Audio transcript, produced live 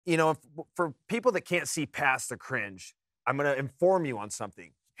you know, for people that can't see past the cringe, I'm going to inform you on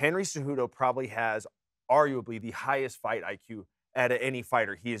something. Henry Cejudo probably has arguably the highest fight IQ out of any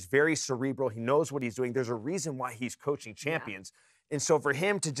fighter. He is very cerebral. He knows what he's doing. There's a reason why he's coaching champions. Yeah. And so for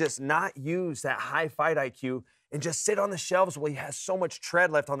him to just not use that high fight IQ and just sit on the shelves while he has so much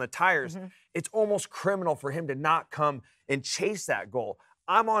tread left on the tires, it's almost criminal for him to not come and chase that goal.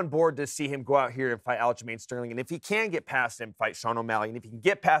 I'm on board to see him go out here and fight Aljamain Sterling. And if he can get past him, fight Sean O'Malley. And if he can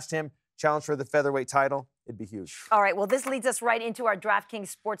get past him, challenge for the featherweight title, it'd be huge. All right, well, this leads us right into our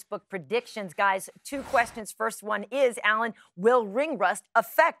DraftKings Sportsbook predictions, guys. 2 questions. First one is, Alan, will ring rust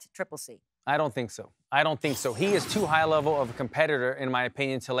affect Triple C? I don't think so. I don't think so. He is too high level of a competitor, in my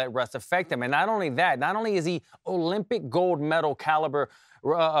opinion, to let rust affect him. And not only that, not only is he Olympic gold medal caliber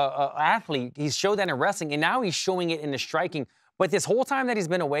athlete, he's showed that in wrestling, and now he's showing it in the striking. But this whole time that he's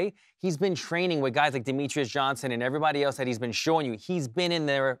been away, he's been training with guys like Demetrius Johnson and everybody else that he's been showing you. He's been in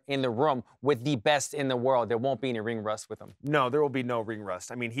there in the room with the best in the world. There won't be any ring rust with him. No, there will be no ring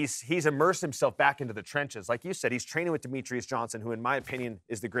rust. I mean, he's immersed himself back into the trenches. Like you said, he's training with Demetrius Johnson, who in my opinion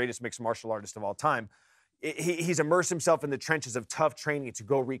is the greatest mixed martial artist of all time. He's immersed himself in the trenches of tough training to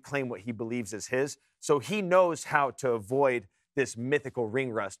go reclaim what he believes is his. So he knows how to avoid this mythical ring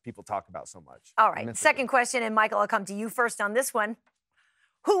rust people talk about so much. All right, second question, and Michael, I'll come to you first on this one.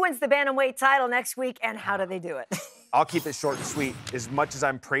 Who wins the bantamweight title next week, and how do they do it? I'll keep it short and sweet. As much as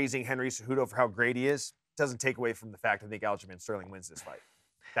I'm praising Henry Cejudo for how great he is, it doesn't take away from the fact I think Aljamain Sterling wins this fight.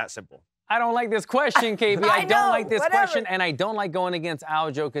 That simple. I don't like this question, KB. I don't like this question, and I don't like going against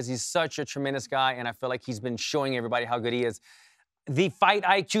Aljo because he's such a tremendous guy, and I feel like he's been showing everybody how good he is. The fight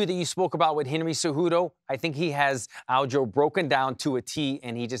IQ that you spoke about with Henry Cejudo, I think he has Aljo broken down to a T,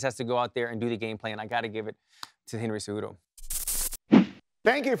 and he just has to go out there and do the game plan. I got to give it to Henry Cejudo.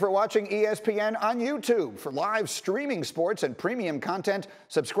 Thank you for watching ESPN on YouTube. For live streaming sports and premium content,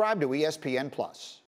 subscribe to ESPN+.